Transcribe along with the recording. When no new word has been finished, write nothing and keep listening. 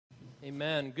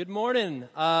Amen. Good morning.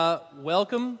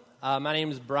 Welcome. My name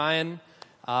is Brian.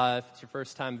 If it's your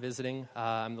first time visiting,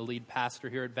 I'm the lead pastor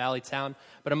here at Valley Town,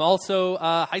 but I'm also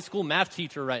a high school math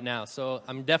teacher right now, so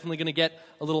I'm definitely going to get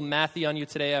a little mathy on you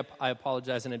today. I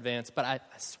apologize in advance, but I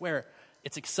swear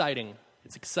it's exciting.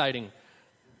 It's exciting.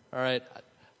 All right.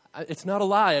 It's not a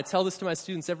lie. I tell this to my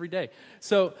students every day.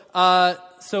 So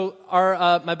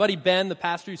my buddy Ben, the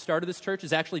pastor who started this church,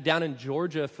 is actually down in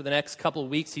Georgia for the next couple of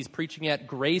weeks. He's preaching at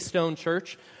Greystone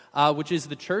Church, which is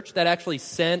the church that actually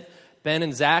sent Ben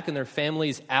and Zach and their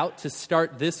families out to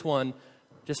start this one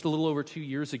just a little over 2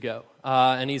 years ago.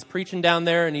 And he's preaching down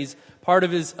there, and part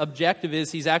of his objective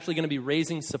is he's actually going to be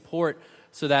raising support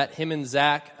so that him and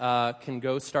Zach can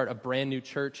go start a brand new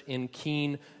church in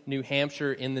Keene, New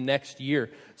Hampshire in the next year.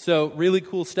 So really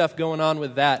cool stuff going on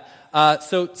with that.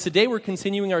 So today we're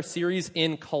continuing our series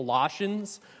in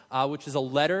Colossians, which is a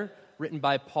letter written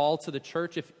by Paul to the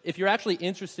church. If you're actually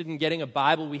interested in getting a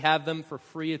Bible, we have them for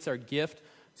free. It's our gift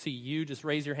to you. Just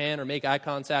raise your hand or make eye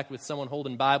contact with someone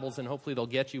holding Bibles, and hopefully they'll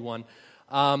get you one.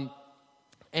 So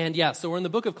we're in the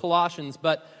book of Colossians,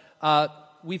 but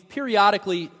we've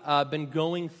periodically been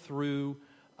going through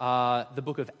the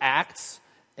book of Acts,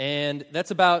 and that's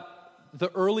about the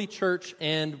early church,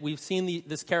 and we've seen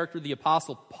this character, the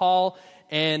Apostle Paul,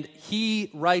 and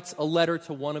he writes a letter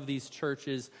to one of these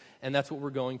churches, and that's what we're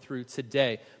going through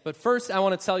today. But first, I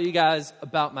want to tell you guys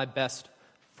about my best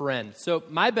friend. So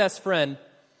my best friend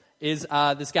is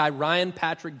this guy, Ryan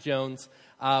Patrick Jones.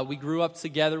 We grew up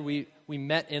together. We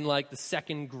met in like the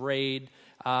second grade.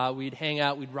 We'd hang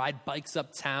out, we'd ride bikes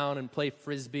uptown and play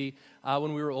Frisbee.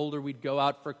 When we were older, we'd go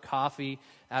out for coffee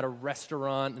at a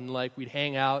restaurant and we'd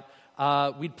hang out.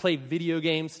 We'd play video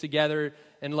games together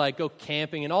and go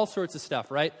camping and all sorts of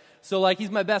stuff, right? So he's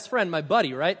my best friend, my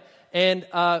buddy, right? And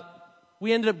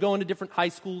we ended up going to different high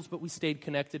schools, but we stayed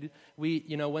connected. We,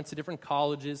 went to different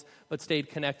colleges, but stayed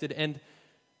connected. And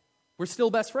we're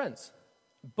still best friends.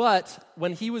 But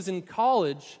when he was in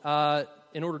college,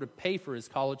 in order to pay for his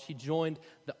college, he joined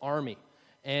the Army.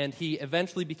 And he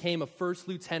eventually became a first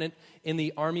lieutenant in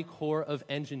the Army Corps of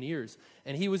Engineers.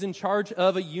 And he was in charge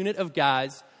of a unit of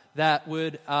guys that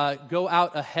would go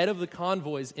out ahead of the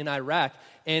convoys in Iraq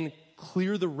and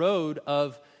clear the road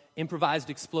of improvised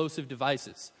explosive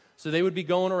devices. So they would be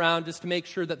going around just to make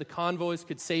sure that the convoys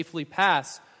could safely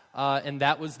pass, and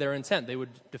that was their intent. They would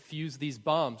defuse these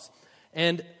bombs.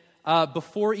 And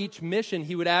before each mission,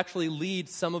 he would actually lead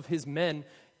some of his men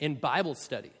in Bible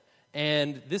study.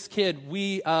 And this kid,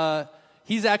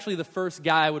 he's actually the first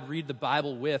guy I would read the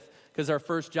Bible with, because our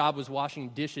first job was washing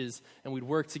dishes, and we'd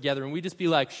work together, and we'd just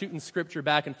be shooting scripture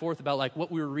back and forth about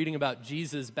what we were reading about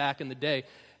Jesus back in the day.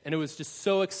 And it was just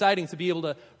so exciting to be able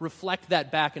to reflect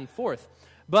that back and forth.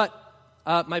 But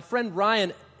my friend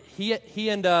Ryan, he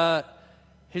and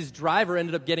his driver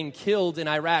ended up getting killed in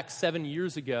Iraq 7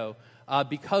 years ago.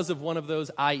 Because of one of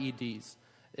those IEDs.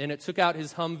 And it took out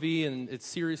his Humvee, and it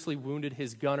seriously wounded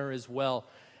his gunner as well.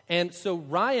 And so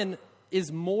Ryan is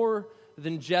more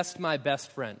than just my best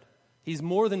friend. He's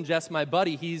more than just my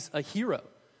buddy. He's a hero.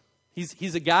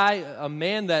 He's a guy, a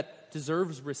man that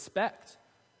deserves respect.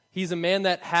 He's a man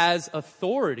that has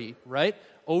authority, right,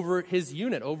 over his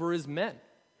unit, over his men.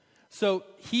 So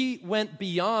he went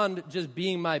beyond just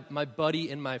being my buddy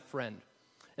and my friend.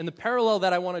 And the parallel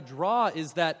that I want to draw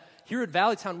is that here at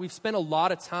Valley Town, we've spent a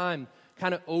lot of time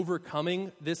kind of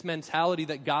overcoming this mentality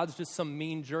that God's just some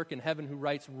mean jerk in heaven who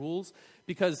writes rules,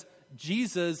 because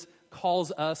Jesus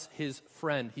calls us his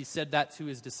friend. He said that to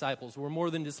his disciples. We're more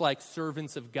than just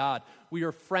servants of God. We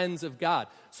are friends of God.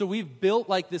 So we've built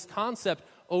this concept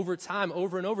over time,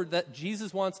 over and over, that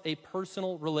Jesus wants a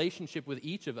personal relationship with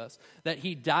each of us, that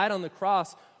he died on the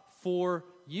cross for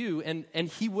you, and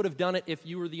he would have done it if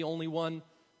you were the only one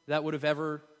that would have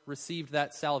ever received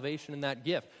that salvation and that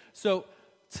gift. So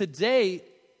today,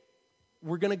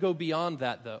 we're going to go beyond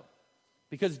that, though,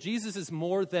 because Jesus is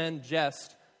more than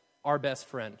just our best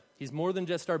friend. He's more than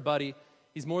just our buddy.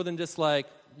 He's more than just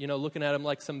looking at him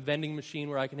like some vending machine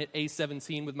where I can hit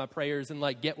A17 with my prayers and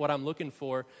get what I'm looking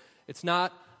for. It's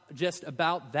not just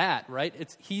about that, right?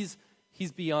 He's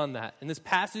beyond that. And this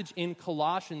passage in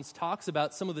Colossians talks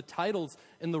about some of the titles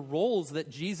and the roles that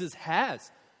Jesus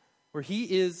has, where he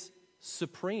is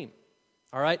supreme,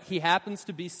 all right? He happens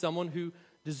to be someone who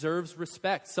deserves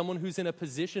respect, someone who's in a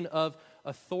position of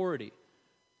authority.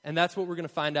 And that's what we're going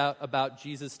to find out about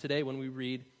Jesus today when we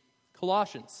read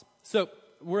Colossians. So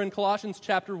we're in Colossians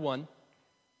chapter 1,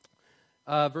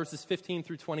 verses 15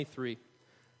 through 23.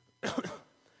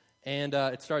 And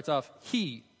it starts off,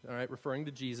 he, all right, referring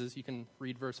to Jesus. You can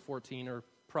read verse 14 or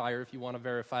prior if you want to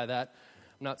verify that.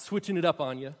 I'm not switching it up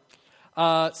on you.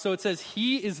 So it says,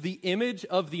 he is the image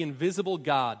of the invisible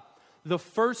God, the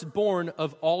firstborn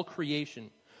of all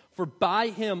creation. For by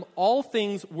him all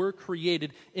things were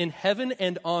created in heaven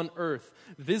and on earth,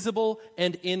 visible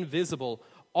and invisible.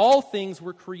 All things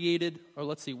were created,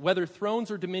 whether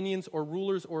thrones or dominions or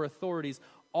rulers or authorities,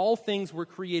 all things were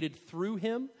created through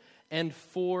him and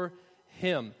for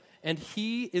him. And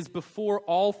he is before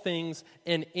all things,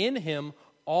 and in him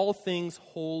all things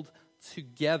hold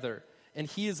together. And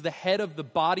he is the head of the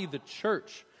body, the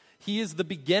church. He is the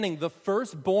beginning, the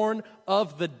firstborn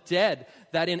of the dead,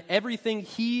 that in everything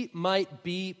he might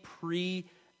be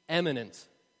preeminent.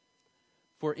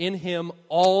 For in him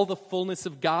all the fullness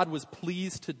of God was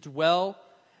pleased to dwell,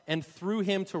 and through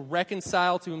him to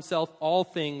reconcile to himself all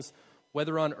things,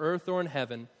 whether on earth or in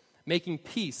heaven, making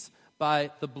peace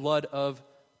by the blood of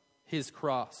his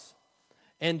cross.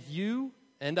 And you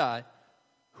and I,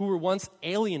 who were once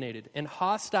alienated and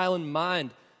hostile in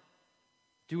mind,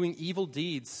 doing evil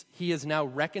deeds, he is now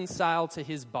reconciled to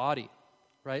his body,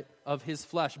 right, of his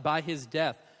flesh, by his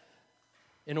death,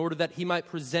 in order that he might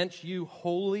present you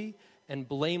holy and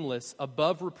blameless,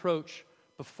 above reproach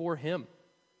before him.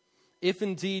 If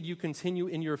indeed you continue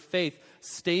in your faith,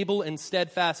 stable and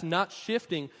steadfast, not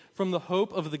shifting from the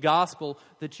hope of the gospel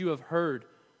that you have heard,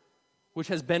 which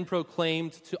has been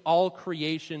proclaimed to all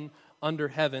creation under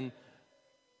heaven,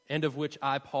 and of which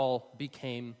I, Paul,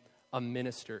 became a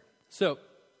minister. So,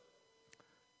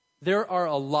 there are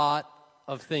a lot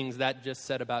of things that just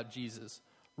said about Jesus.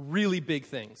 Really big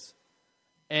things.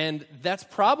 And that's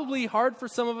probably hard for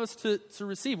some of us to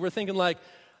receive. We're thinking like,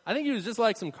 I think he was just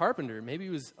like some carpenter. Maybe he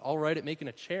was all right at making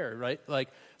a chair, right? Like,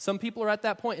 some people are at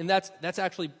that point, and that's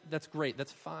great.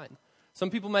 That's fine.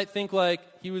 Some people might think like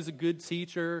he was a good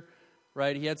teacher,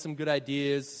 right? He had some good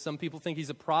ideas. Some people think he's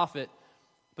a prophet.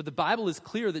 But the Bible is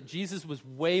clear that Jesus was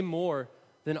way more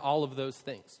than all of those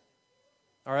things.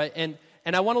 All right? And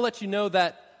I want to let you know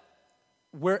that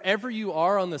wherever you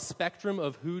are on the spectrum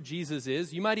of who Jesus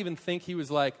is, you might even think he was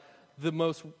like the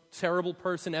most terrible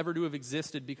person ever to have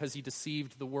existed because he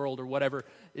deceived the world or whatever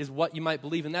is what you might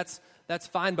believe. And that's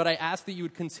fine, but I ask that you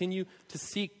would continue to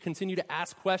seek, continue to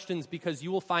ask questions, because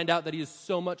you will find out that he is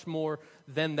so much more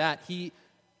than that. He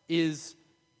is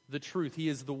the truth. He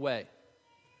is the way.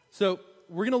 So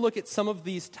we're going to look at some of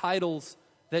these titles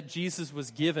that Jesus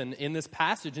was given in this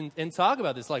passage and talk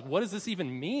about this. Like, what does this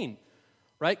even mean?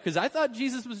 Right? Because I thought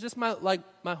Jesus was just my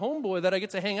homeboy that I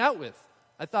get to hang out with.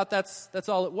 I thought that's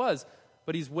all it was.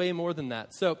 But he's way more than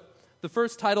that. So the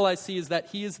first title I see is that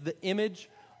he is the image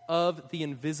of the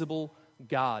invisible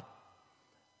God.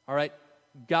 All right?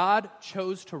 God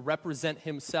chose to represent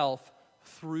himself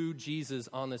through Jesus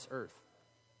on this earth.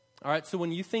 All right? So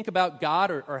when you think about God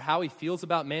or how he feels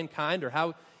about mankind or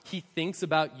how he thinks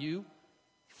about you,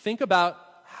 think about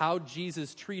how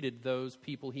Jesus treated those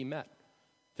people he met.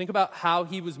 Think about how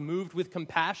he was moved with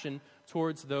compassion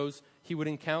towards those he would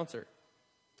encounter.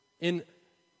 In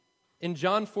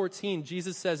John 14,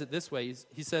 Jesus says it this way.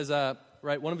 He says,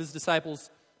 one of his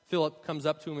disciples, Philip, comes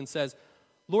up to him and says,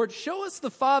 "Lord, show us the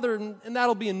Father, and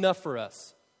that'll be enough for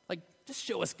us. Like, just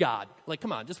show us God. Like,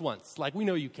 come on, just once. Like, we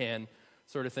know you can,"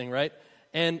 sort of thing, right?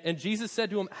 And Jesus said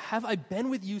to him, "Have I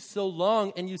been with you so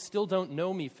long, and you still don't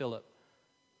know me, Philip?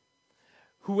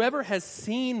 Whoever has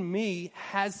seen me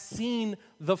has seen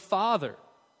the Father.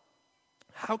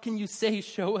 How can you say,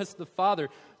 'Show us the Father'?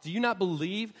 Do you not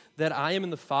believe that I am in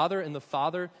the Father and the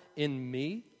Father in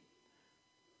me?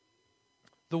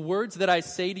 The words that I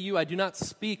say to you, I do not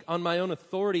speak on my own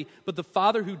authority, but the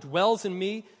Father who dwells in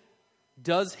me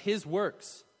does his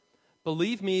works.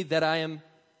 Believe me that I am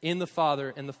in the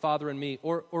Father and the Father in me,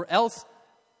 or else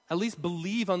at least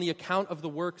believe on the account of the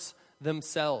works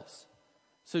themselves."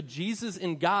 So Jesus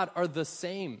and God are the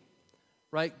same,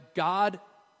 right? God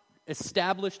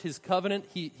established his covenant.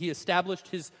 He established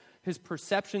his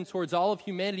perception towards all of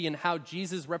humanity and how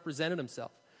Jesus represented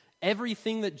himself.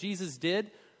 Everything that Jesus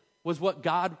did was what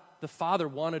God the Father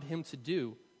wanted him to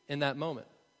do in that moment,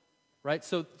 right?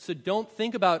 So don't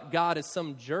think about God as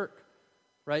some jerk,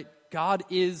 right? God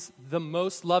is the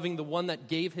most loving, the one that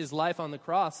gave his life on the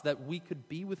cross that we could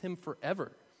be with him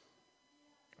forever.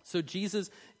 So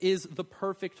Jesus is the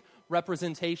perfect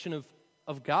representation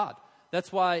of God.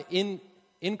 That's why in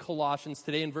Colossians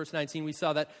today in verse 19 we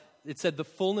saw that it said the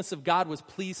fullness of God was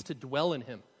pleased to dwell in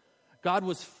him. God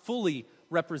was fully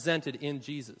represented in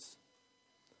Jesus.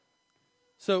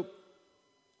 So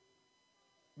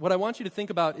what I want you to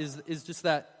think about is just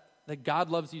that God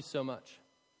loves you so much.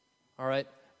 All right?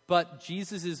 But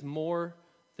Jesus is more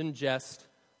than just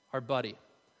our buddy.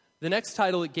 The next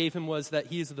title it gave him was that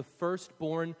he is the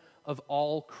firstborn of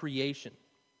all creation.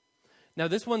 Now,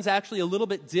 this one's actually a little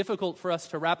bit difficult for us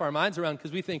to wrap our minds around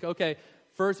because we think, okay,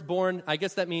 firstborn, I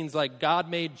guess that means like God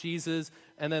made Jesus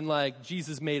and then like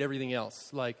Jesus made everything else,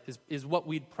 like is what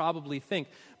we'd probably think.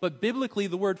 But biblically,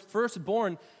 the word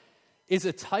firstborn is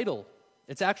a title.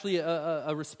 It's actually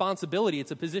a responsibility.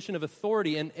 It's a position of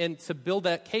authority. And to build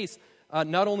that case,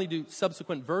 not only do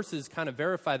subsequent verses kind of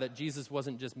verify that Jesus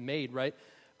wasn't just made, right?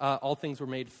 All things were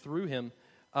made through him.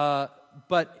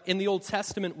 But in the Old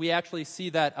Testament, we actually see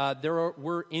that there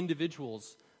were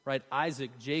individuals, right?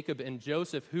 Isaac, Jacob, and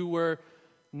Joseph, who were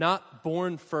not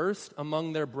born first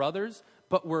among their brothers,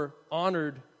 but were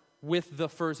honored with the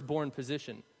firstborn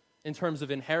position in terms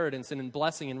of inheritance and in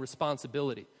blessing and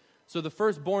responsibility. So the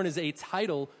firstborn is a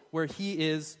title where he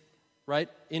is, right,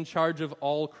 in charge of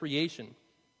all creation.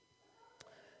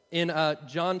 In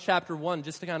John chapter 1,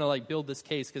 just to kind of like build this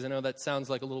case, because I know that sounds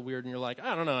like a little weird, and you're like,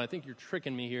 I don't know, I think you're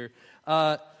tricking me here.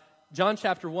 John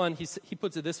chapter 1, he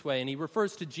puts it this way, and he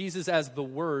refers to Jesus as the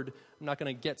Word. I'm not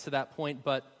going to get to that point,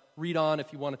 but read on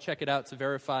if you want to check it out to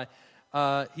verify.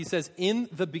 He says, in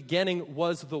the beginning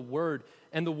was the Word,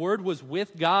 and the Word was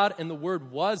with God, and the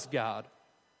Word was God.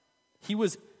 He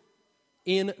was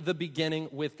in the beginning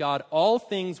with God. All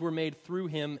things were made through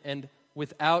him, and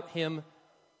without him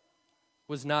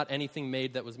was not anything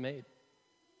made that was made.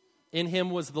 In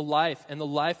him was the life, and the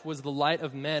life was the light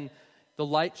of men. The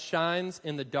light shines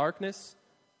in the darkness,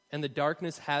 and the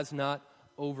darkness has not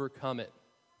overcome it.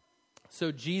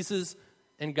 So Jesus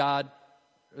and God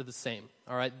are the same,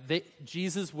 all right?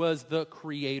 Jesus was the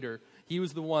creator. He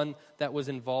was the one that was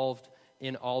involved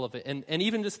in all of it. And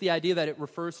even just the idea that it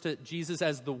refers to Jesus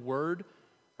as the Word,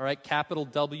 all right, capital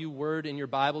W, Word in your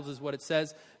Bibles is what it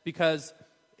says, because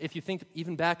if you think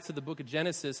even back to the book of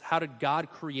Genesis, how did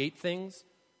God create things?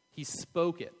 He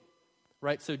spoke it,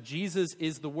 right? So Jesus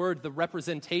is the Word, the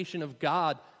representation of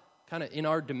God, kind of in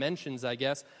our dimensions, I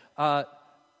guess. And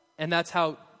that's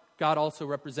how God also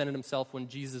represented himself when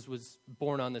Jesus was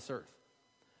born on this earth.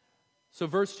 So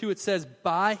verse 2, it says,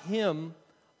 by him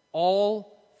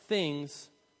all things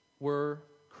were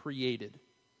created.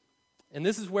 And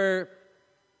this is where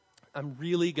I'm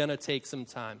really going to take some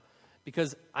time,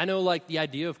 because I know like the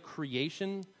idea of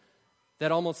creation,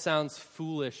 that almost sounds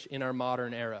foolish in our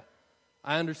modern era.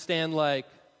 I understand like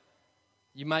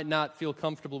you might not feel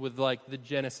comfortable with like the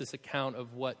Genesis account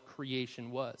of what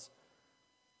creation was.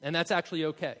 And that's actually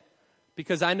okay,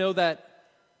 because I know that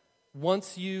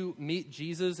once you meet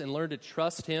Jesus and learn to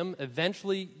trust him,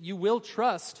 eventually you will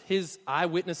trust his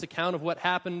eyewitness account of what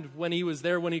happened when he was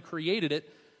there, when he created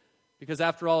it, because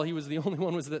after all, he was the only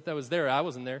one that was there. I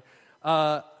wasn't there.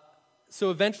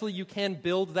 So eventually you can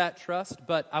build that trust,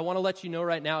 but I want to let you know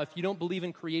right now, if you don't believe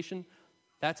in creation,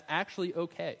 that's actually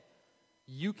okay.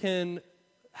 You can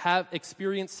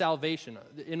experience salvation.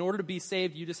 In order to be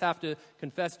saved, you just have to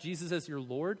confess Jesus as your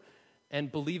Lord and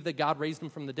believe that God raised him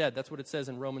from the dead. That's what it says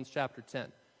in Romans chapter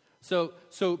 10. So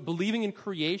believing in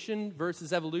creation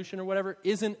versus evolution or whatever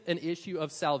isn't an issue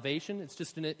of salvation. It's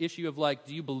just an issue of like,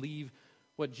 do you believe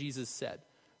what Jesus said?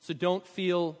 So don't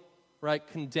feel right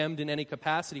condemned in any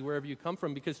capacity wherever you come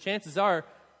from, because chances are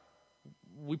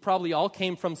we probably all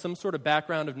came from some sort of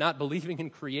background of not believing in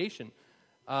creation.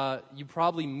 You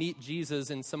probably meet Jesus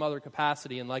in some other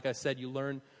capacity, and like I said, you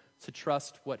learn to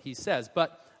trust what he says.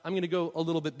 But I'm going to go a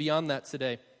little bit beyond that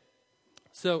today.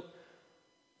 So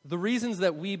the reasons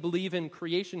that we believe in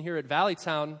creation here at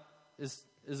Valleytown is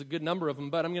a good number of them,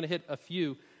 but I'm going to hit a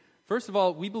few. First of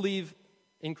all, we believe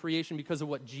in creation because of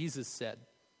what Jesus said.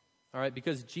 All right,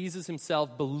 because Jesus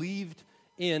himself believed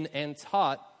in and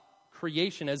taught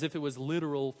creation as if it was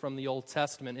literal from the Old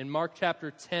Testament. In Mark chapter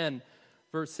 10,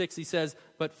 verse 6, he says,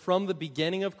 but from the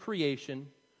beginning of creation,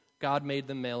 God made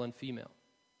them male and female.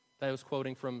 That was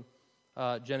quoting from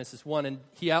Genesis 1, and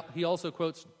he also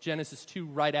quotes Genesis 2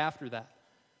 right after that.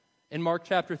 In Mark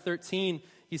chapter 13,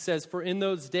 he says, for in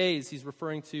those days, he's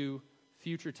referring to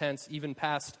future tense, even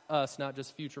past us, not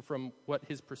just future from what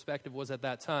his perspective was at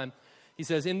that time. He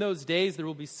says, in those days there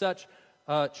will be such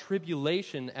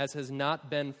tribulation as has not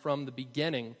been from the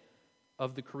beginning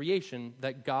of the creation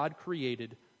that God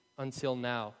created until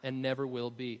now and never will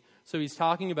be. So he's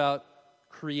talking about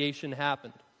creation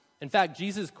happened. In fact,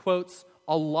 Jesus quotes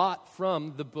a lot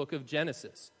from the book of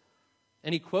Genesis.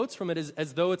 And he quotes from it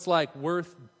as though it's like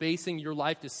worth basing your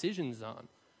life decisions on,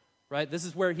 right? This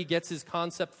is where he gets his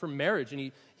concept for marriage.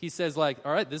 And he says like,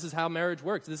 all right, this is how marriage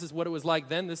works. This is what it was like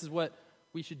then. This is what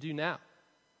we should do now,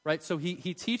 right? So he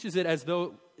teaches it as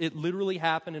though it literally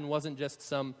happened and wasn't just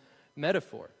some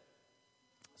metaphor.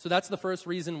 So that's the first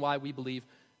reason why we believe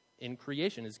in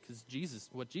creation, is because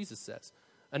what Jesus says.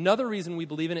 Another reason we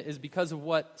believe in it is because of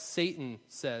what Satan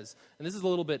says. And this is a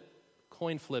little bit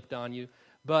coin flipped on you.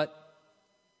 But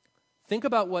think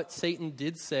about what Satan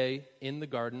did say in the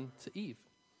garden to Eve.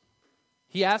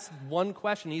 He asked one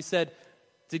question. He said,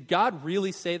 did God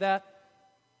really say that?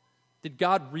 Did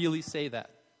God really say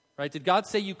that? Right? Did God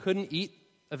say you couldn't eat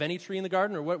of any tree in the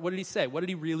garden? Or what did he say? What did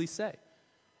he really say?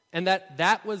 And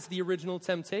that was the original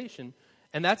temptation.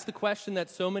 And that's the question that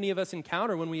so many of us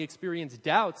encounter when we experience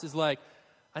doubts is like,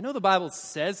 I know the Bible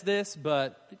says this,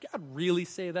 but did God really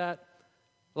say that?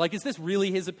 Like, is this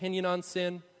really his opinion on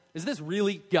sin? Is this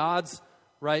really God's,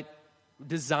 right,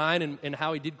 design and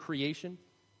how he did creation?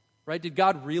 Right? Did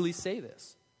God really say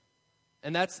this?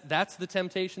 And that's the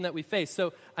temptation that we face.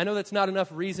 So I know that's not enough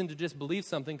reason to just believe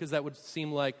something, because that would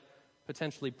seem like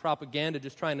potentially propaganda,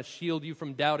 just trying to shield you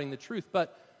from doubting the truth.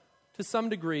 But to some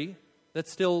degree,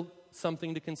 that's still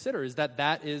something to consider, is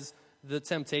that is the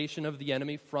temptation of the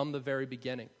enemy from the very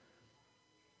beginning.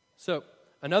 So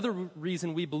another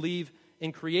reason we believe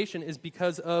in creation is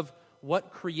because of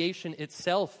what creation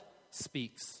itself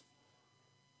speaks.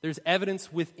 There's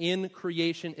evidence within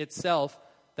creation itself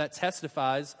that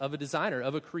testifies of a designer,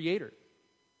 of a creator.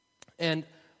 And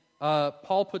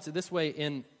Paul puts it this way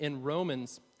in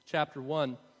Romans chapter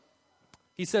 1.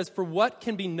 He says, "For what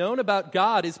can be known about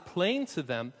God is plain to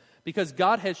them, because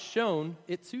God has shown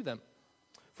it to them.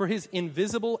 For his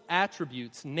invisible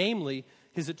attributes, namely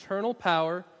his eternal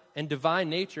power and divine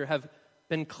nature, have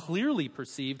been clearly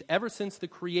perceived ever since the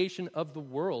creation of the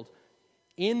world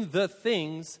in the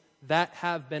things that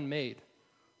have been made."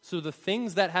 So the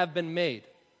things that have been made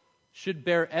should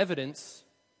bear evidence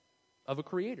of a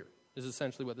creator, is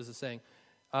essentially what this is saying.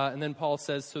 And then Paul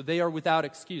says, so they are without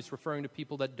excuse, referring to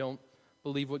people that don't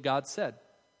believe what God said.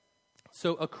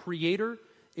 So a creator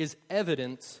is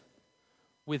evident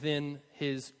within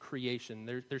his creation.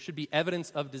 There should be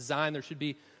evidence of design. There should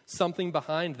be something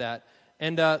behind that.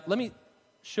 And let me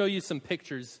show you some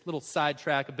pictures, little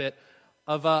sidetrack a bit,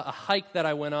 of a hike that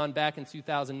I went on back in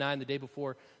 2009, the day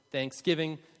before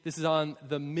Thanksgiving. This is on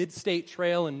the Mid-State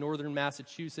Trail in northern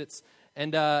Massachusetts.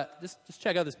 And just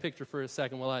check out this picture for a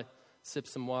second while I sip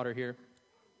some water here.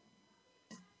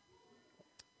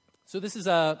 So this is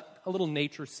a little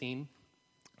nature scene.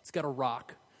 It's got a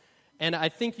rock. And I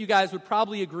think you guys would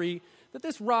probably agree that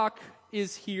this rock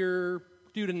is here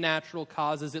due to natural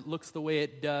causes. It looks the way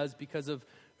it does because of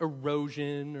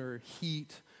erosion or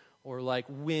heat or like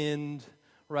wind,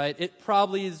 right? It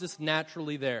probably is just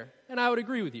naturally there. And I would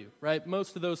agree with you, right?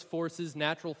 Most of those forces,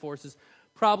 natural forces,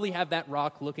 probably have that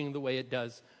rock looking the way it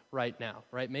does right now,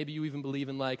 right? Maybe you even believe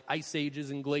in like ice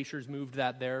ages and glaciers moved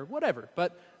that there, whatever.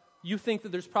 But you think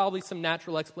that there's probably some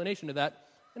natural explanation to that,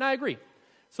 and I agree.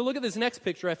 So look at this next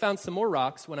picture. I found some more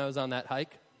rocks when I was on that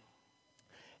hike.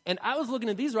 And I was looking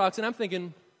at these rocks, and I'm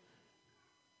thinking,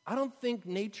 I don't think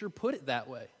nature put it that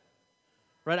way.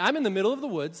 Right? I'm in the middle of the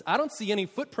woods. I don't see any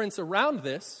footprints around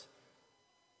this.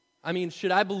 I mean,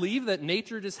 should I believe that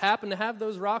nature just happened to have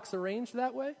those rocks arranged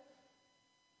that way?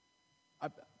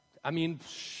 I mean,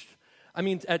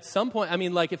 at some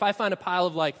point, like if I find a pile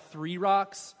of like 3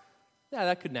 rocks, yeah,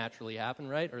 that could naturally happen,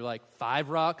 right? Or like 5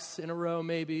 rocks in a row,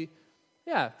 maybe.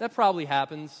 Yeah, that probably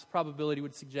happens. Probability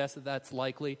would suggest that that's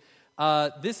likely.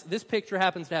 This picture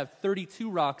happens to have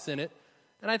 32 rocks in it,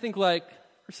 and I think like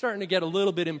we're starting to get a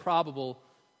little bit improbable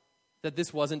that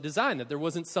this wasn't designed, that there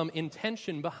wasn't some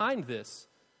intention behind this,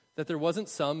 that there wasn't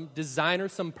some design or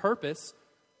some purpose,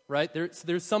 right?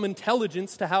 There's some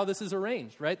intelligence to how this is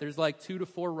arranged, right? There's like 2 to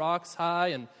 4 rocks high,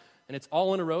 and it's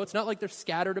all in a row. It's not like they're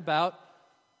scattered about,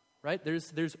 right?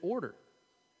 There's order,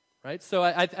 right? So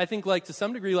I think like to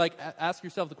some degree, like ask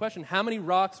yourself the question, how many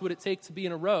rocks would it take to be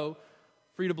in a row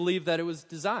for you to believe that it was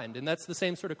designed? And that's the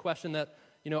same sort of question that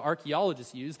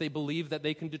archaeologists use. They believe that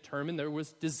they can determine there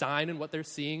was design in what they're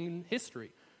seeing in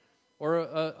history. Or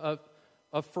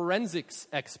a forensics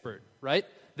expert, right?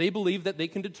 They believe that they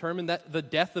can determine that the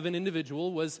death of an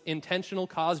individual was intentional,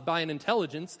 caused by an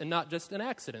intelligence, and not just an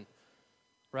accident,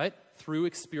 right? Through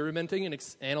experimenting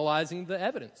and analyzing the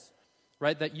evidence,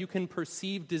 right? That you can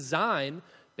perceive design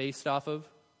based off of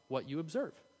what you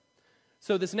observe.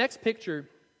 So this next picture,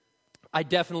 I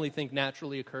definitely think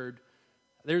naturally occurred.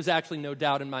 There's actually no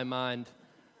doubt in my mind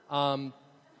that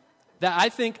I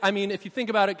think, if you think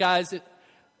about it, guys,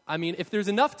 if there's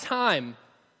enough time,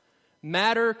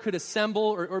 matter could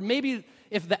assemble, or maybe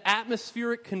if the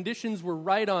atmospheric conditions were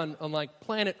right on like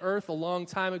planet Earth a long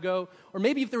time ago, or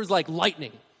maybe if there was like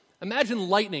lightning. Imagine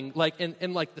lightning, like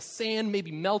and like the sand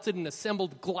maybe melted and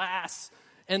assembled glass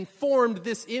and formed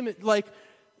this image. Like,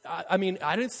 I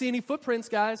didn't see any footprints,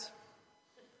 guys.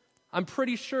 I'm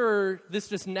pretty sure this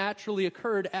just naturally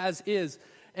occurred as is.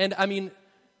 And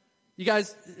you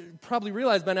guys probably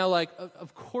realize by now, like,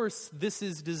 of course this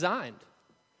is designed.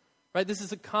 right? This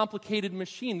is a complicated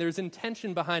machine. There's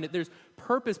intention behind it. There's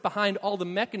purpose behind all the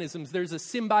mechanisms. There's a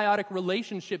symbiotic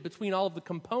relationship between all of the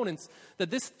components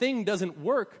that this thing doesn't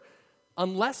work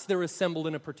unless they're assembled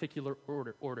in a particular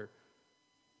order.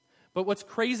 But what's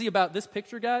crazy about this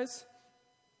picture, guys,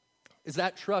 is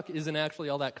that truck isn't actually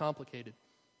all that complicated.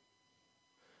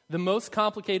 The most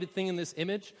complicated thing in this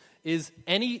image is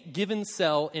any given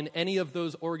cell in any of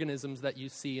those organisms that you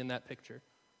see in that picture.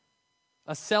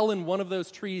 A cell in one of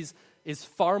those trees is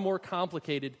far more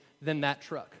complicated than that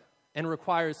truck and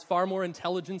requires far more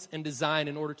intelligence and design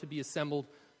in order to be assembled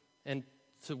and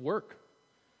to work.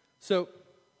 So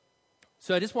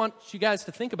I just want you guys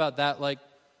to think about that. Like,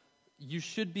 you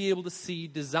should be able to see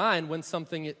design when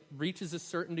something it reaches a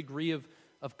certain degree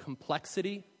of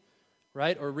complexity,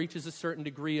 right? Or reaches a certain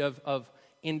degree of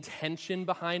intention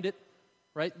behind it,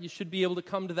 right? You should be able to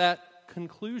come to that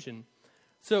conclusion.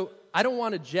 So I don't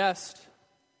want to just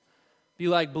be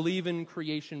like, believe in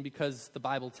creation because the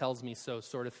Bible tells me so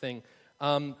sort of thing.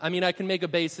 I mean, I can make a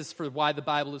basis for why the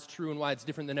Bible is true and why it's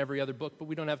different than every other book, but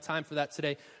we don't have time for that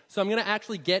today. So I'm going to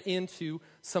actually get into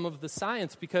some of the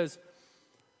science, because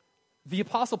the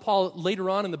Apostle Paul, later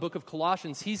on in the book of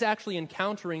Colossians, he's actually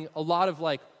encountering a lot of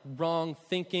like wrong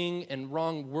thinking and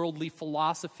wrong worldly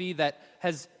philosophy that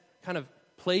has kind of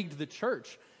plagued the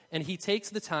church, and he takes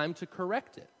the time to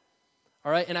correct it.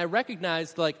 All right, and I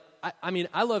recognize, like,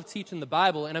 I love teaching the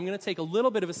Bible, and I'm going to take a little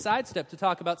bit of a sidestep to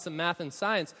talk about some math and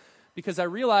science, because I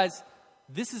realize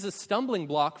this is a stumbling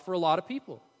block for a lot of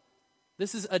people.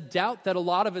 This is a doubt that a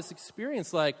lot of us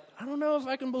experience, like, I don't know if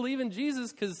I can believe in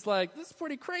Jesus because, like, this is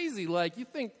pretty crazy. Like, you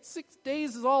think 6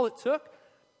 days is all it took?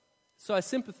 So I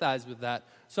sympathize with that.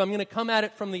 So I'm going to come at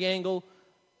it from the angle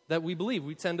that we believe.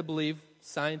 We tend to believe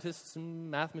scientists and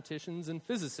mathematicians and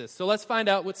physicists. So let's find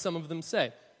out what some of them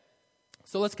say.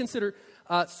 So let's consider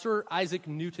Sir Isaac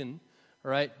Newton,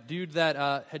 all right, dude that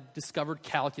had discovered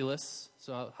calculus.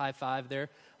 So high five there.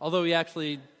 Although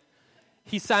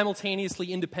he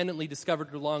simultaneously, independently discovered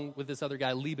it along with this other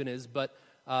guy, Leibniz, but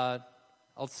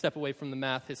I'll step away from the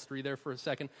math history there for a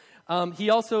second.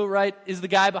 He also, right, is the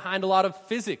guy behind a lot of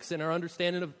physics and our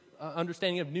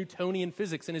understanding of Newtonian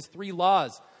physics and his 3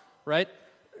 laws, right?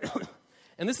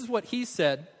 And this is what he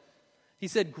said. He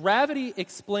said, gravity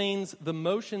explains the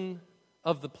motion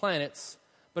of the planets,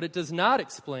 but it does not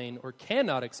explain or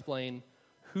cannot explain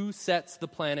who sets the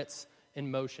planets in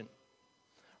motion.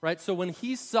 Right? So when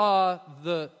he saw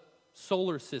the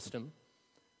solar system,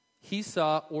 he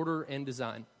saw order and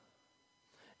design.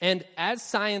 And as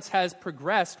science has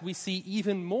progressed, we see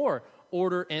even more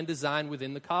order and design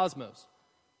within the cosmos.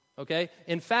 Okay?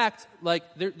 In fact, like,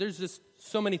 there's just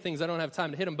so many things, I don't have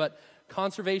time to hit them, but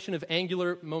conservation of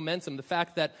angular momentum, the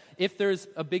fact that if there's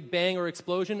a big bang or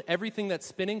explosion, everything that's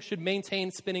spinning should maintain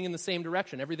spinning in the same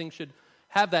direction. Everything should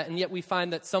have that, and yet we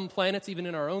find that some planets, even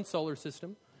in our own solar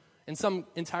system, and some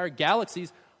entire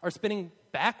galaxies are spinning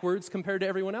backwards compared to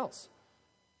everyone else.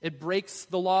 It breaks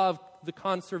the law of the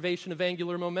conservation of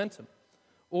angular momentum.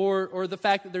 Or the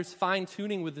fact that there's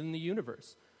fine-tuning within the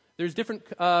universe. There's different,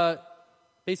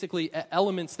 basically,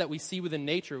 elements that we see within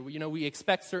nature. You know, we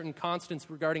expect certain constants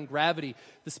regarding gravity,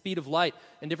 the speed of light,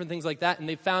 and different things like that. And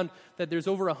they found that there's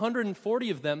over 140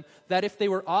 of them that if they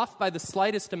were off by the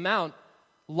slightest amount,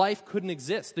 life couldn't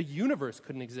exist. The universe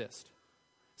couldn't exist.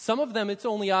 Some of them, it's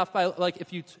only off by, like,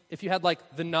 if you had,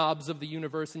 like, the knobs of the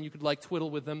universe and you could, like,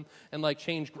 twiddle with them and, like,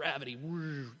 change gravity,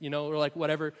 you know, or, like,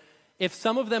 whatever. If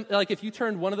some of them, like, if you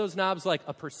turned one of those knobs, like,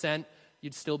 1%,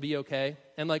 you'd still be okay.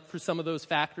 And, like, for some of those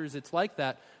factors, it's like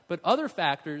that. But other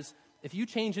factors, if you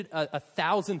change it a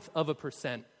thousandth of a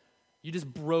percent, you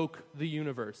just broke the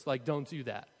universe. Like, don't do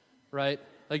that, right?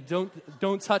 Like,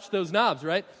 don't touch those knobs,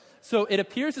 right? So it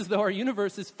appears as though our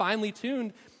universe is finely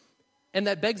tuned. And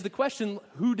that begs the question,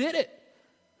 who did it?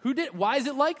 Why is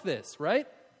it like this, right?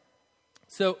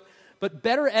 So, but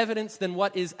better evidence than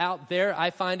what is out there,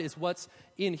 I find, is what's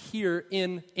in here,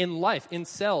 in life, in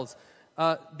cells.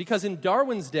 Because in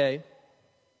Darwin's day,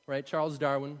 right, Charles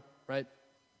Darwin, right,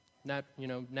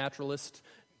 naturalist,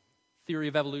 theory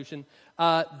of evolution,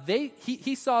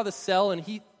 he saw the cell,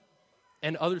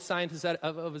 and other scientists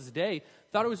of his day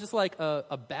thought it was just like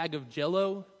a bag of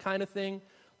Jell-O kind of thing.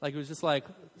 Like, it was just like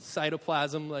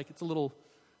cytoplasm, like it's a little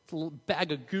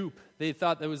bag of goop. They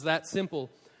thought that was that simple.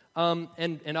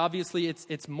 And obviously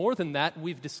it's more than that.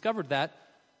 We've discovered that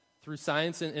through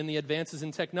science and the advances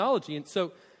in technology. And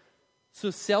so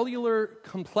cellular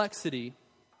complexity,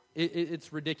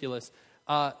 it's ridiculous.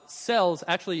 Cells,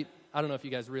 actually, I don't know if you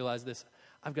guys realize this.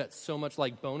 I've got so much,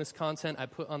 like, bonus content I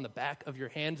put on the back of your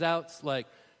handouts. Like,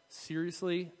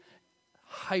 seriously,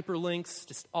 hyperlinks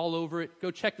just all over it.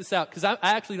 Go check this out, because I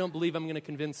actually don't believe I'm going to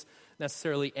convince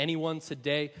necessarily anyone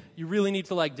today. You really need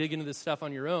to dig into this stuff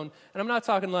on your own. And I'm not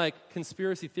talking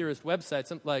conspiracy theorist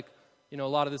websites. I'm a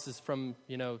lot of this is from,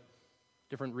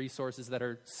 different resources that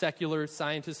are secular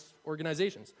scientist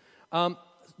organizations.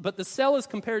 But the cell is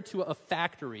compared to a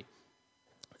factory.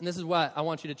 And this is why I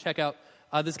want you to check out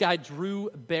this guy, Drew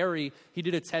Barry. He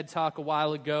did a TED Talk a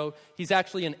while ago. He's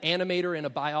actually an animator and a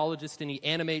biologist, and he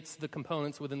animates the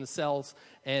components within the cells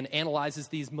and analyzes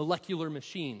these molecular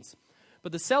machines.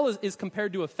 But the cell is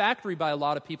compared to a factory by a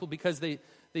lot of people because they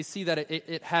see that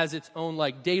it has its own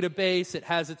database, it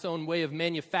has its own way of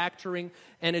manufacturing,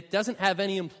 and it doesn't have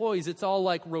any employees. It's all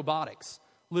like robotics,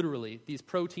 literally. These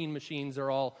protein machines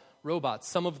are all robots.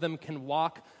 Some of them can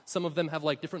walk. Some of them have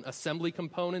different assembly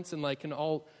components and can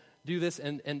all do this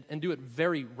and do it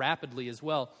very rapidly as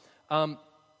well.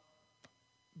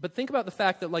 But think about the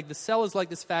fact that the cell is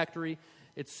like this factory.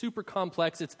 It's super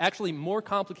complex. It's actually more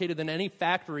complicated than any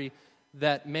factory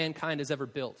that mankind has ever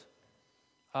built.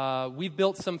 We've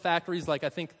built some factories, I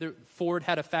think Ford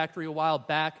had a factory a while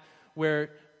back where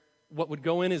what would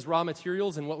go in is raw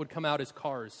materials and what would come out is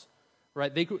cars,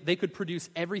 right? They could produce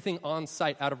everything on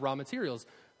site out of raw materials,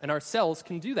 and our cells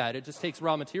can do that. It just takes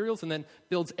raw materials and then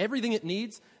builds everything it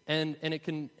needs, and it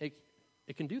can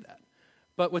do that.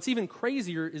 But what's even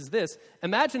crazier is this.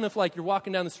 Imagine if you're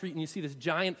walking down the street and you see this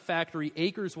giant factory,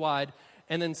 acres wide,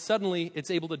 and then suddenly it's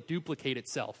able to duplicate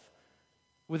itself.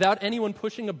 Without anyone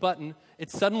pushing a button,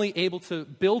 it's suddenly able to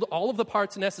build all of the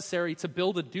parts necessary to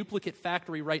build a duplicate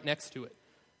factory right next to it.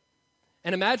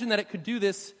 And imagine that it could do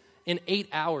this in 8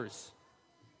 hours.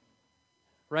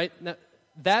 Right? Now,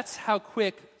 that's how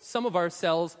quick some of our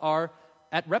cells are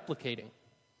at replicating.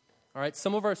 All right?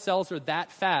 Some of our cells are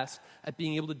that fast at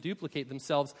being able to duplicate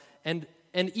themselves. And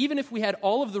even if we had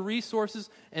all of the resources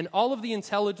and all of the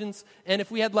intelligence, and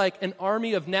if we had an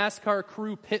army of NASCAR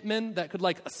crew pitmen that could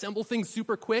assemble things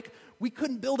super quick, we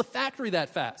couldn't build a factory that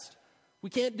fast. We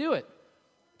can't do it.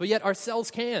 But yet our cells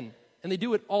can, and they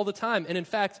do it all the time. And in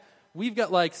fact, we've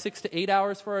got 6 to 8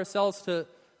 hours for our cells to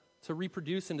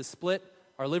reproduce and to split.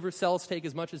 Our liver cells take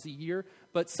as much as a year,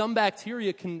 but some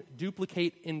bacteria can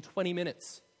duplicate in 20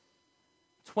 minutes.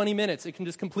 20 minutes, it can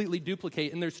just completely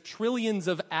duplicate, and there's trillions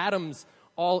of atoms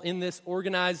all in this,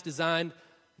 organized, designed.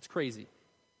 It's crazy.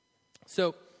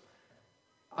 So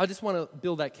I just want to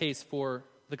build that case for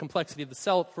the complexity of the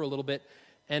cell for a little bit.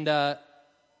 And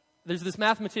there's this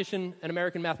mathematician, an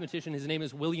American mathematician, his name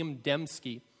is William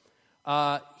Dembski.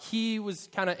 He was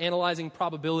kind of analyzing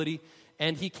probability,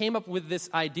 and he came up with this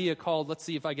idea called, let's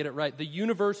see if I get it right, the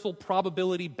universal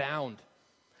probability bound.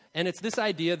 And it's this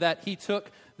idea that he took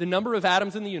the number of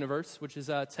atoms in the universe, which is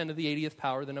 10 to the 80th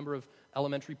power, the number of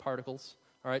elementary particles.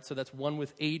 All right, so that's 1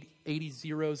 with 80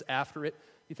 zeros after it.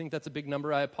 You think that's a big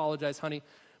number? I apologize, honey.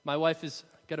 My wife has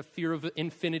got a fear of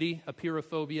infinity, a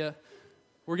pyrophobia.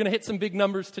 We're going to hit some big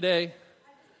numbers today.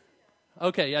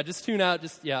 Okay, yeah, just tune out.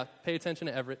 Pay attention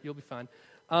to Everett. You'll be fine.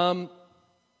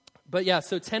 But yeah,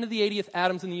 so 10 to the 80th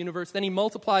atoms in the universe. Then he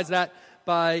multiplies that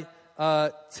by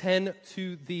 10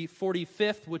 to the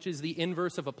 45th, which is the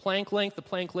inverse of a Planck length. The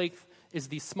Planck length is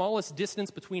the smallest distance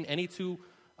between any two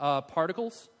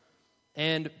particles.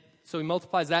 And so he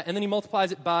multiplies that, and then he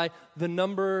multiplies it by the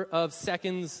number of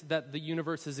seconds that the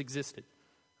universe has existed.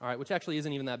 All right, which actually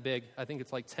isn't even that big. I think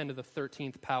it's 10 to the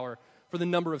 13th power for the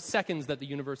number of seconds that the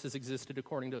universe has existed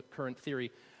according to current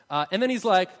theory. And then he's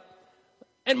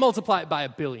and multiply it by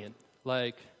 1 billion.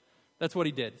 That's what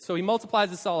he did. So he multiplies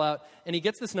this all out, and he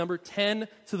gets this number, 10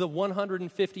 to the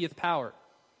 150th power.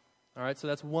 All right, so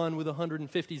that's 1 with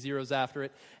 150 zeros after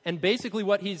it. And basically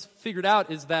what he's figured out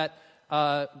is that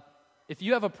if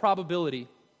you have a probability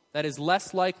that is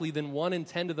less likely than 1 in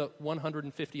 10 to the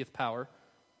 150th power,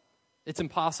 it's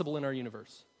impossible in our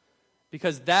universe.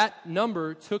 Because that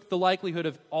number took the likelihood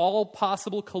of all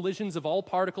possible collisions of all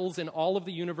particles in all of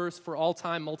the universe for all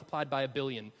time multiplied by 1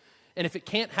 billion. And if it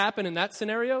can't happen in that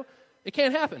scenario, it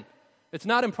can't happen. It's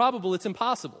not improbable, it's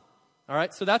impossible. All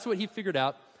right, so that's what he figured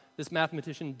out, this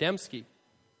mathematician Dembski.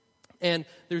 And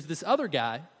there's this other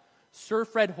guy, Sir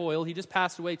Fred Hoyle. He just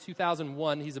passed away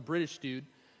 2001. He's a British dude,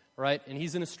 right? And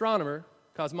he's an astronomer,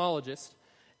 cosmologist.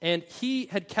 And he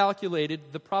had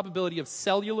calculated the probability of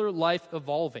cellular life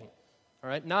evolving. All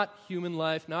right, not human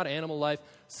life, not animal life,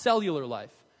 cellular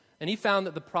life. And he found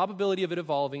that the probability of it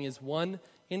evolving is 1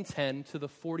 in 10 to the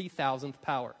 40,000th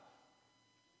power.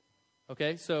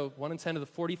 Okay, so 1 in 10 to the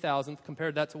 40,000th,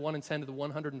 compared that to 1 in 10 to the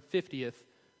 150th.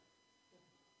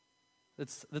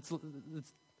 It's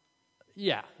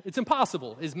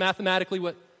impossible, is mathematically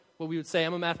what we would say.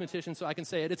 I'm a mathematician, so I can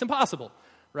say it. It's impossible,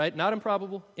 right? Not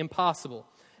improbable, impossible.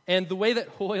 And the way that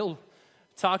Hoyle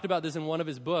talked about this in one of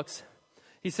his books,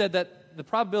 he said that the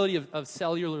probability of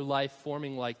cellular life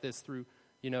forming like this through,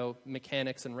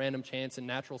 mechanics and random chance and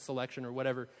natural selection or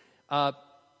whatever,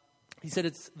 he said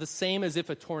it's the same as if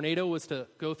a tornado was to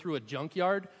go through a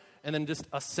junkyard and then just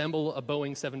assemble a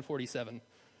Boeing 747,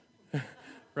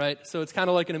 right? So it's kind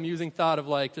of like an amusing thought of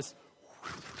like just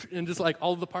like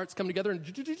all of the parts come together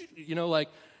and, like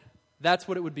that's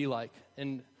what it would be like.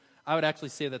 And I would actually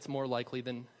say that's more likely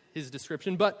than his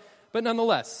description. But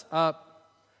nonetheless,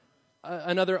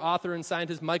 another author and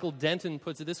scientist, Michael Denton,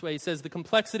 puts it this way. He says, the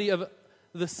complexity of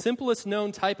the simplest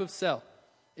known type of cell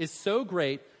is so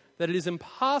great that it is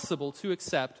impossible to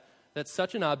accept that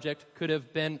such an object could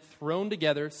have been thrown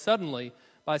together suddenly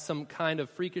by some kind of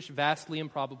freakish, vastly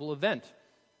improbable event.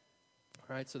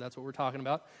 All right, so that's what we're talking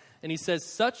about. And he says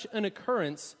such an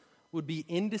occurrence would be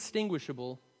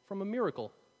indistinguishable from a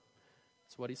miracle.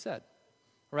 That's what he said.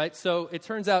 All right, so it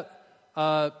turns out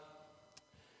a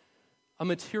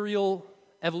material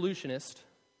evolutionist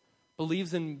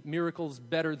believes in miracles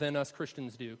better than us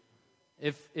Christians do.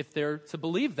 If they're to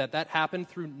believe that happened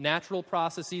through natural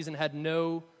processes and had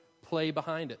no play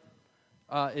behind it.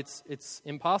 It's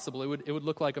impossible. It would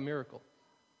look like a miracle.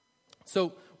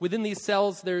 So within these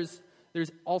cells, there's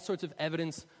all sorts of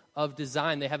evidence of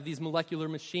design. They have these molecular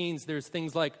machines. There's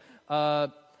things like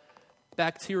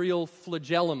bacterial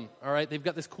flagellum, all right? They've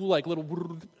got this cool like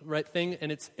little right thing,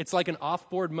 and it's like an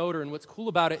off-board motor, and what's cool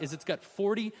about it is it's got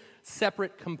 40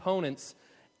 separate components,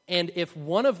 and if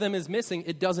one of them is missing,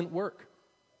 it doesn't work.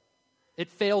 It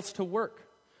fails to work.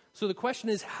 So the question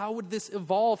is, how would this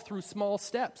evolve through small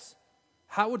steps?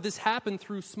 How would this happen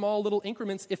through small little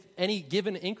increments if any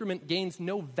given increment gains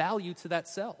no value to that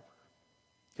cell?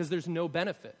 Because there's no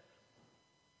benefit.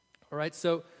 All right,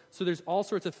 so there's all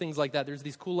sorts of things like that. There's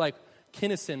these cool like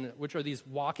kinesin, which are these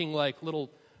walking like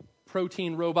little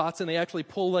protein robots, and they actually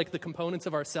pull like the components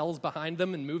of our cells behind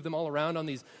them and move them all around on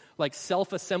these like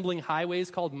self-assembling highways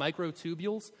called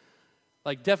microtubules.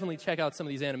 Like definitely check out some of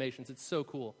these animations. It's so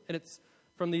cool. And it's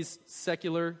from these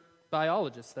secular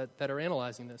biologists that are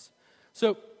analyzing this.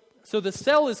 So the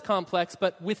cell is complex,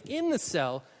 but within the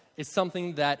cell is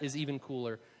something that is even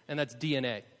cooler, and that's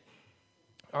DNA.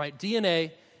 All right,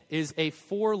 DNA is a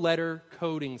 4-letter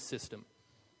coding system.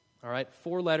 All right,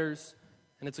 4 letters,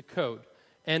 and it's a code.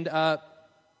 And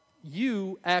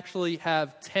you actually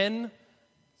have 10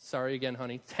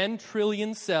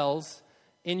 trillion cells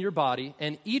in your body,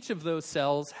 and each of those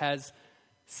cells has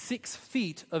 6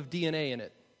 feet of DNA in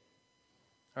it.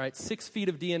 All right, 6 feet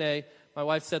of DNA. My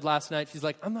wife said last night, she's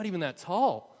like, I'm not even that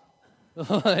tall.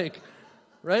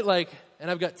 Right? And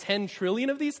I've got 10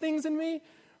 trillion of these things in me,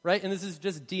 right? And this is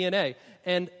just DNA.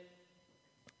 And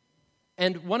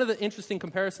one of the interesting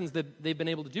comparisons that they've been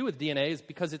able to do with DNA is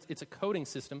because it's a coding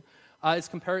system, is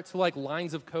compare it to like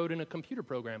lines of code in a computer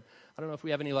program. I don't know if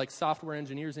we have any like software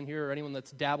engineers in here or anyone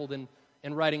that's dabbled in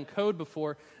writing code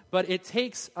before, but it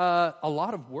takes a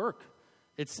lot of work.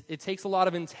 It takes a lot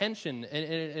of intention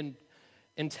and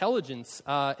intelligence.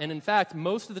 And in fact,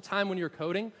 most of the time when you're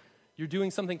coding, you're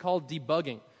doing something called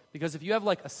debugging. Because if you have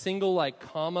like a single like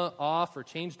comma off or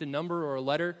changed a number or a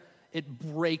letter, it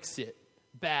breaks it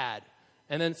bad.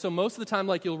 And then so most of the time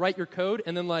like you'll write your code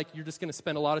and then like you're just going to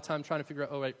spend a lot of time trying to figure out,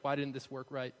 oh, right, why didn't this work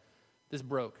right? This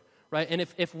broke, right? And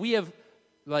if we have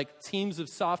like teams of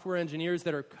software engineers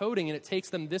that are coding and it takes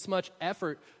them this much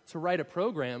effort to write a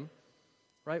program,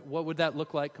 right, what would that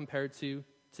look like compared to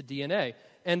DNA?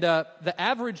 And the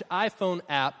average iPhone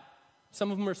app, some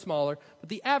of them are smaller, but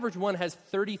the average one has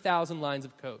 30,000 lines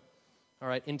of code, all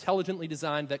right, intelligently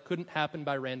designed that couldn't happen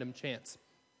by random chance.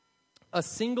 A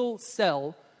single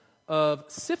cell of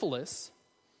syphilis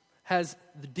has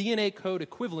the DNA code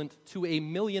equivalent to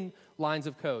 1 million lines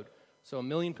of code. So 1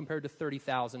 million compared to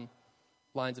 30,000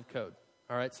 lines of code.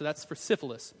 All right, so that's for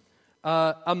syphilis.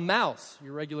 A mouse,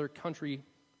 your regular country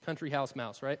house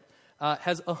mouse, right,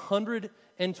 has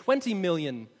 120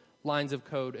 million lines of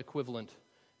code equivalent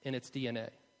in its DNA.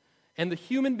 And the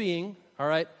human being, all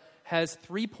right, has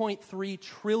 3.3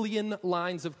 trillion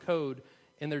lines of code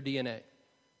in their DNA.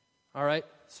 All right,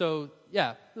 so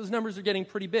yeah, those numbers are getting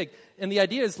pretty big. And the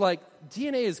idea is like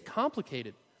DNA is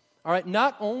complicated. All right,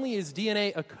 not only is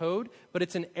DNA a code, but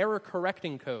it's an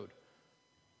error-correcting code,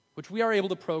 which we are able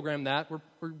to program that.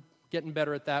 We're getting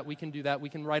better at that. We can do that. We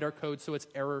can write our code so it's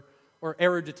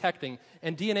error detecting.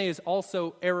 And DNA is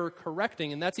also error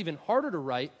correcting, and that's even harder to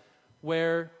write,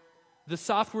 where the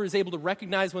software is able to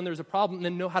recognize when there's a problem and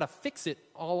then know how to fix it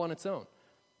all on its own.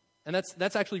 And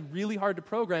that's actually really hard to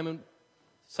program, and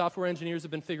software engineers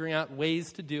have been figuring out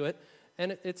ways to do it.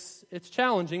 And it's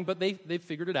challenging, but they've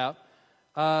figured it out.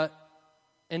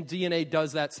 And DNA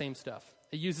does that same stuff.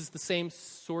 It uses the same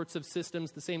sorts of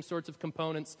systems, the same sorts of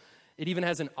components. It even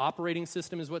has an operating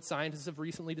system, is what scientists have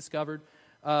recently discovered.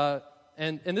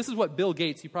 And this is what Bill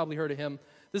Gates, you probably heard of him,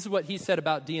 this is what he said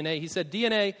about DNA. He said,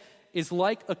 DNA is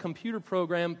like a computer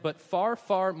program, but far,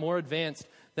 far more advanced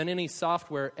than any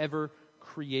software ever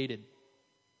created.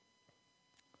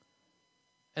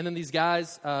 And then these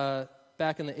guys,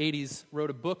 back in the 80s, wrote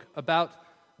a book about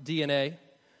DNA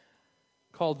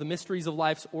called The Mysteries of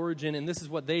Life's Origin, and this is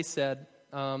what they said.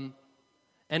 An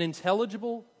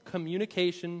intelligible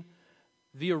communication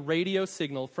via radio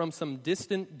signal from some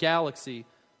distant galaxy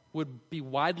would be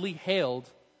widely hailed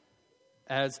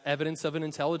as evidence of an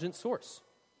intelligent source,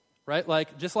 right?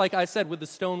 Like, just like I said with the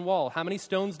stone wall, how many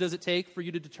stones does it take for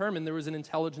you to determine there was an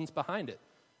intelligence behind it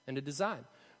and a design?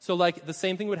 So, like, the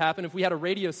same thing would happen if we had a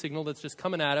radio signal that's just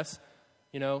coming at us,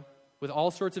 with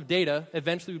all sorts of data.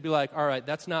 Eventually we'd be like, all right,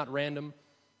 that's not random.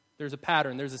 There's a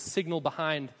pattern. There's a signal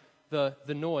behind the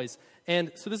noise.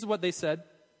 And so this is what they said.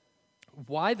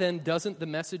 Why then doesn't the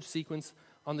message sequence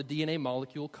on the DNA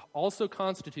molecule also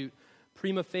constitute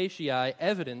prima facie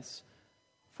evidence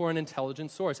for an intelligent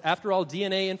source? After all,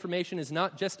 DNA information is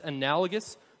not just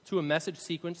analogous to a message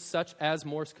sequence such as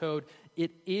Morse code.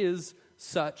 It is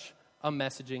such a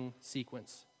messaging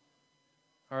sequence.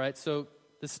 All right, so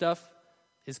this stuff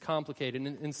is complicated.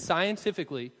 And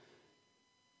scientifically,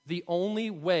 the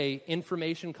only way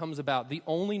information comes about, the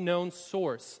only known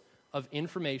source of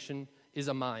information is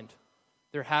a mind.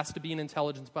 There has to be an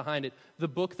intelligence behind it. The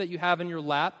book that you have in your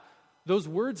lap, those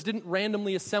words didn't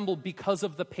randomly assemble because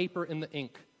of the paper and the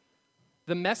ink.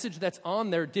 The message that's on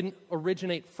there didn't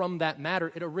originate from that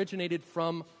matter. It originated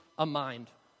from a mind.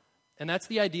 And that's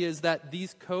the idea, is that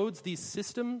these codes, these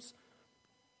systems,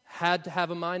 had to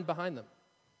have a mind behind them.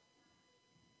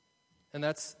 And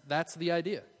that's the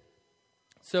idea.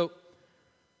 So,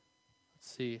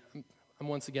 let's see. I'm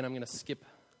going to skip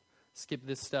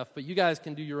this stuff. But you guys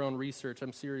can do your own research.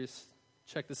 I'm serious.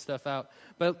 Check this stuff out.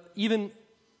 But even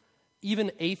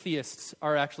atheists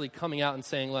are actually coming out and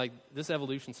saying, like, this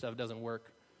evolution stuff doesn't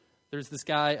work. There's this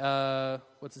guy,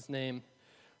 what's his name?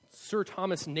 Sir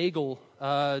Thomas Nagel,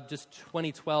 just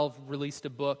 2012, released a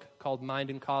book called Mind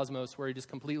and Cosmos, where he just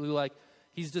completely,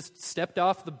 he's just stepped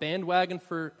off the bandwagon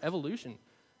for evolution.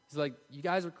 He's like, you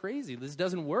guys are crazy. This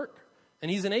doesn't work. And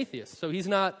he's an atheist, so he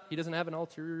doesn't have an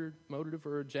ulterior motive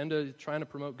or agenda trying to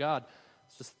promote God.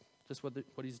 It's just what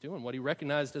he's doing, what he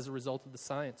recognized as a result of the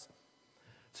science.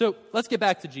 So let's get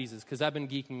back to Jesus, because I've been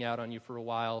geeking out on you for a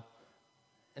while.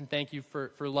 And thank you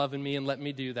for loving me and letting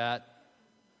me do that.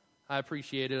 I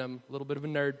appreciate it. I'm a little bit of a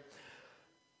nerd.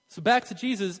 So back to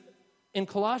Jesus. In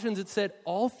Colossians, it said,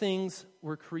 all things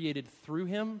were created through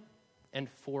him and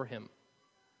for him.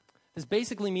 This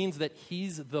basically means that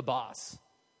he's the boss,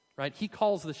 right? He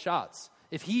calls the shots.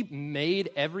 If he made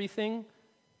everything,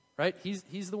 right,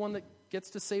 he's the one that gets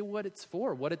to say what it's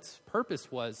for, what its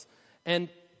purpose was. And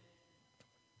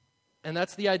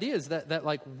that's the idea, is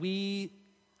that we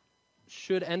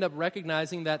should end up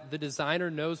recognizing that the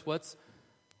designer knows what's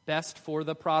best for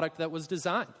the product that was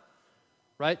designed,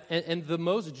 right? And the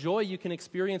most joy you can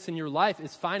experience in your life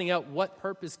is finding out what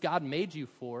purpose God made you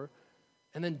for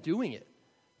and then doing it,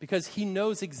 because he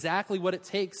knows exactly what it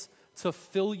takes to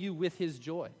fill you with his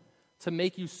joy, to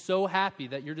make you so happy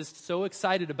that you're just so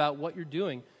excited about what you're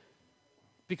doing,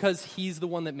 because he's the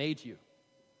one that made you.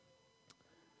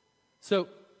 So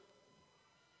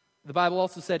the Bible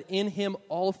also said, in him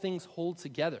all things hold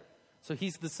together. So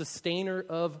he's the sustainer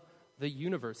of the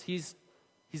universe. He's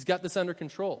got this under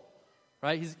control,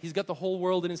 right? He's got the whole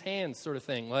world in his hands, sort of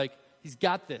thing. Like, he's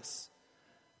got this.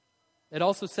 It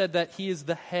also said that he is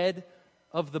the head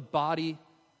of the body,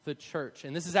 the church.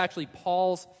 And this is actually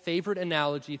Paul's favorite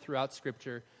analogy throughout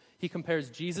Scripture. He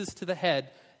compares Jesus to the head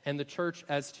and the church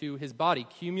as to his body.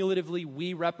 Cumulatively,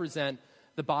 we represent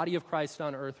the body of Christ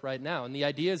on earth right now. And the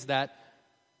idea is that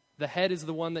the head is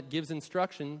the one that gives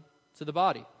instruction to the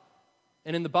body.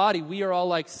 And in the body, we are all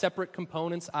like separate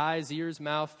components: eyes, ears,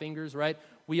 mouth, fingers, right?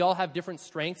 We all have different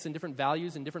strengths and different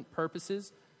values and different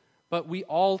purposes, but we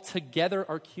all together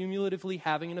are cumulatively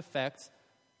having an effect,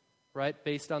 right,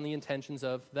 based on the intentions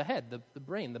of the head, the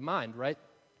brain, the mind, right?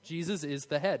 Jesus is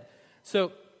the head.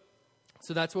 So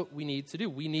that's what we need to do.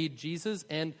 We need Jesus,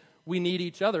 and we need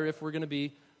each other if we're going to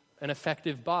be an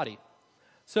effective body.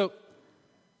 So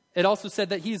it also said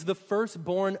that he's the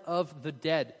firstborn of the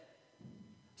dead.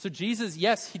 So Jesus,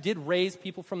 yes, he did raise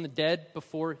people from the dead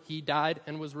before he died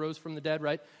and was rose from the dead,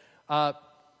 right?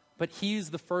 But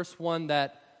he's the first one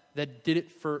that did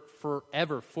it for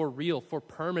forever, for real, for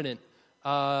permanent,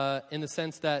 in the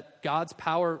sense that God's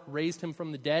power raised him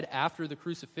from the dead after the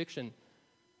crucifixion.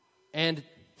 And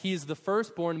He is the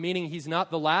firstborn, meaning he's not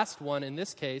the last one in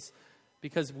this case,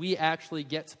 because we actually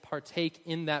get to partake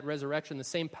in that resurrection. The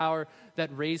same power that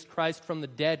raised Christ from the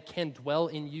dead can dwell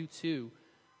in you too,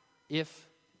 if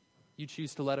you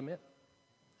choose to let him in.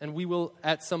 And we will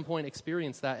at some point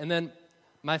experience that. And then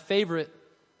my favorite,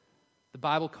 the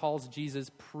Bible calls Jesus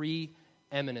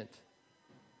preeminent.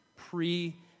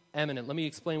 Preeminent. Let me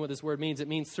explain what this word means. It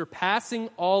means surpassing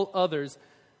all others,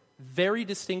 very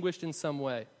distinguished in some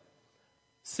way.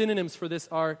 Synonyms for this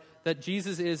are that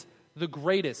Jesus is the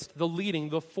greatest, the leading,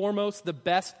 the foremost, the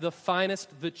best, the finest,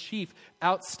 the chief,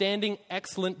 outstanding,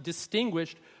 excellent,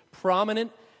 distinguished,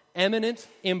 prominent, eminent,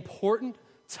 important,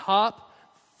 top,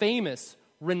 famous,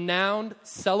 renowned,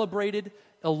 celebrated,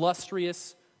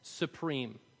 illustrious,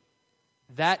 supreme.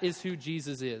 That is who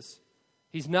Jesus is.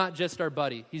 He's not just our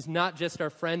buddy. He's not just our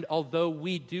friend, although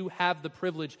we do have the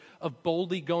privilege of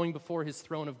boldly going before his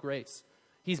throne of grace.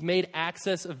 He's made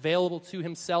access available to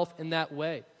himself in that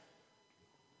way.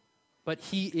 But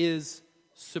he is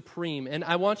supreme. And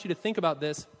I want you to think about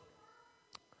this.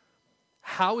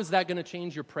 How is that going to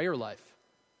change your prayer life?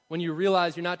 When you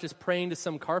realize you're not just praying to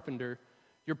some carpenter,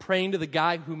 you're praying to the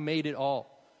guy who made it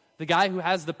all. The guy who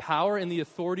has the power and the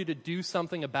authority to do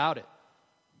something about it.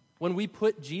 When we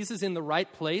put Jesus in the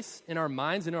right place in our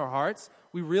minds, in our hearts,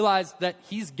 we realize that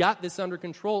he's got this under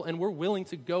control and we're willing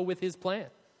to go with his plan.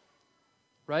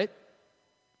 Right?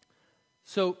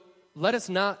 So let us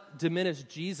not diminish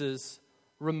Jesus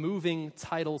removing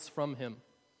titles from him.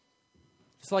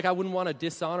 Just like I wouldn't want to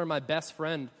dishonor my best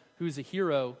friend who's a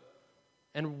hero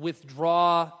and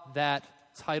withdraw that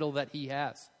title that he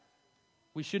has.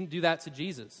 We shouldn't do that to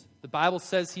Jesus. The Bible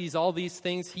says he's all these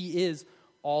things. He is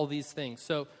all these things.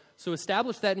 So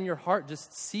establish that in your heart.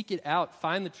 Just seek it out.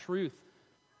 Find the truth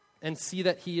and see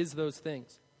that he is those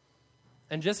things.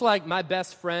 And just like my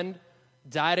best friend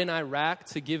died in Iraq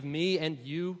to give me and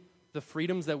you the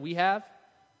freedoms that we have,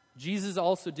 Jesus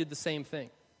also did the same thing.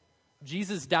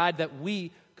 Jesus died that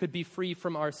we could be free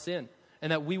from our sin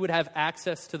and that we would have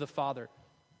access to the Father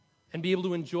and be able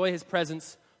to enjoy his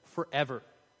presence forever.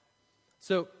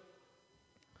 So,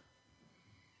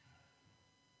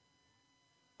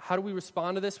 how do we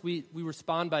respond to this? We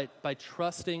respond by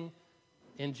trusting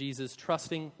in Jesus,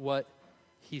 trusting what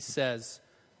he says.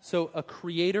 So, a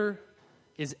creator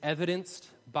is evidenced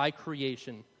by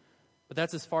creation, but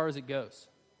that's as far as it goes,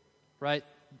 right?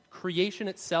 Creation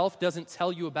itself doesn't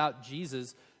tell you about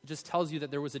Jesus. It just tells you that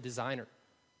there was a designer.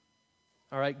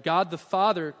 All right, God the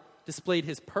Father displayed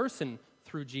his person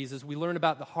through Jesus. We learn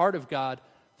about the heart of God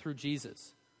through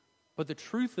Jesus. But the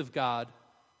truth of God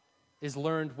is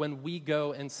learned when we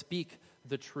go and speak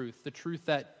the truth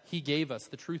that he gave us,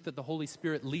 the truth that the Holy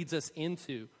Spirit leads us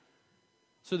into.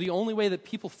 So the only way that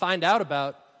people find out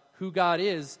about who God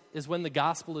is when the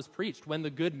gospel is preached, when the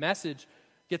good message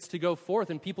gets to go forth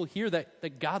and people hear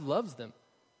that God loves them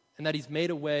and that he's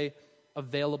made a way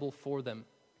available for them.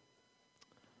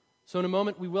 So in a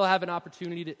moment, we will have an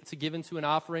opportunity to give into an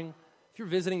offering. If you're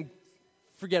visiting,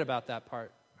 forget about that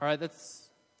part. All right,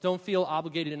 don't feel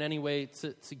obligated in any way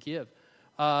to give.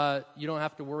 You don't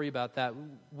have to worry about that.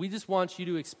 We just want you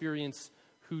to experience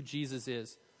who Jesus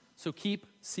is. So keep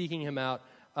seeking him out.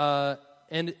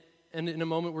 And in a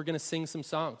moment, we're going to sing some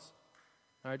songs.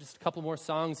 All right, just a couple more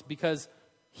songs because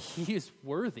he is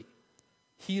worthy.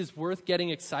 He is worth getting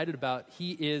excited about.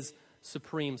 He is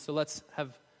supreme. So let's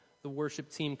have the worship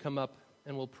team come up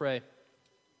and we'll pray.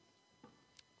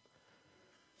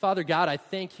 Father God, I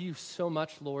thank you so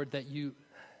much, Lord, that you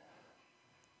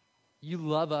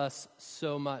love us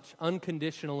so much,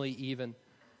 unconditionally even,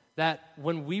 that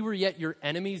when we were yet your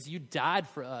enemies, you died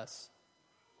for us,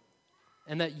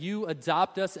 and that you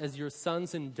adopt us as your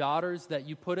sons and daughters, that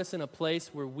you put us in a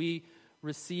place where we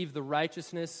receive the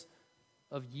righteousness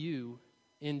of you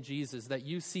in Jesus, that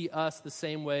you see us the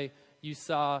same way you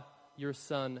saw your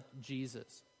son,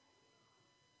 Jesus.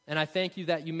 And I thank you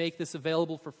that you make this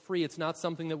available for free. It's not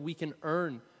something that we can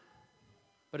earn,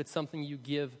 but it's something you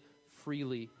give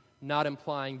freely, not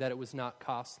implying that it was not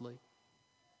costly.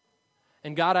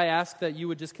 And God, I ask that you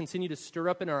would just continue to stir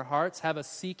up in our hearts, have us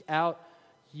seek out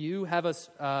you, have us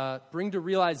bring to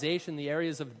realization the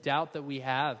areas of doubt that we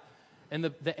have and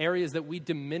the areas that we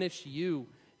diminish you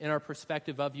in our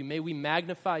perspective of you. May we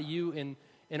magnify you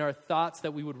in our thoughts,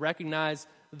 that we would recognize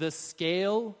the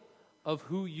scale of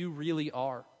who you really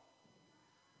are.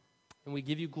 And we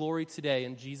give you glory today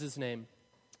in Jesus' name.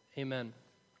 Amen.